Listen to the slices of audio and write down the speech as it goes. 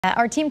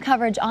Our team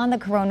coverage on the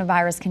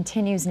coronavirus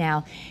continues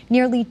now.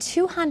 Nearly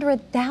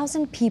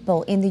 200,000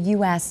 people in the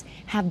U.S.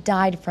 have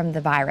died from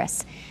the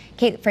virus.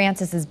 Kate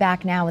Francis is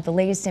back now with the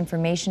latest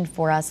information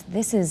for us.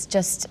 This is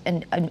just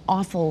an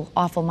awful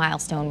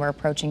milestone we're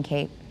approaching,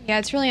 Kate. Yeah,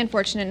 it's really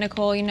unfortunate,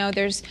 Nicole. You know,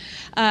 there's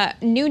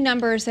new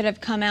numbers that have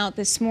come out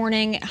this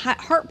morning.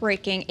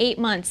 Heartbreaking, 8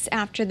 months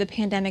after the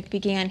pandemic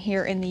began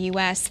here in the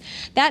U.S.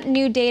 That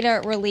new data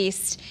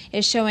released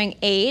is showing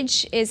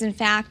age is in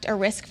fact a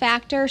risk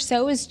factor.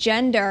 So is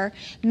gender.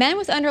 Men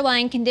with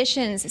underlying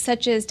conditions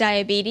such as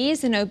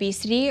diabetes and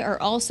obesity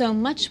are also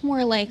much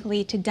more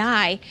likely to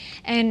die.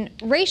 And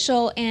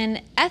racial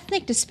and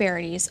ethnic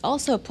disparities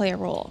also play a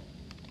role.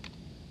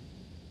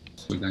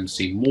 We're going to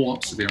see more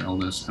severe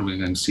illness and we're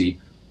going to see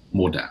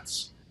more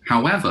deaths.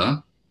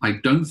 However, I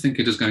don't think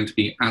it is going to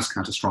be as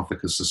catastrophic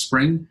as the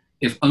spring,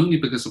 if only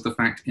because of the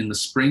fact in the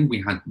spring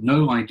we had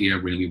no idea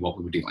really what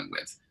we were dealing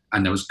with,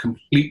 and there was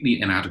completely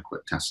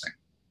inadequate testing.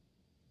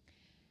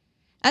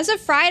 As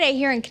of Friday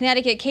here in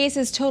Connecticut,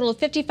 cases totaled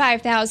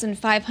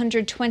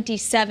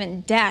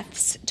 55,527.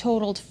 Deaths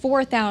totaled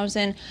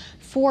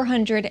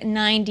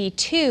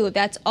 4,492.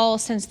 That's all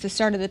since the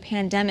start of the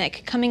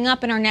pandemic. Coming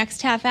up in our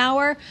next half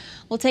hour,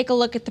 we'll take a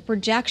look at the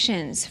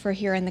projections for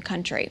here in the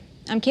country.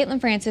 I'm Caitlin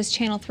Francis,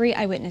 Channel 3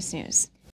 Eyewitness News.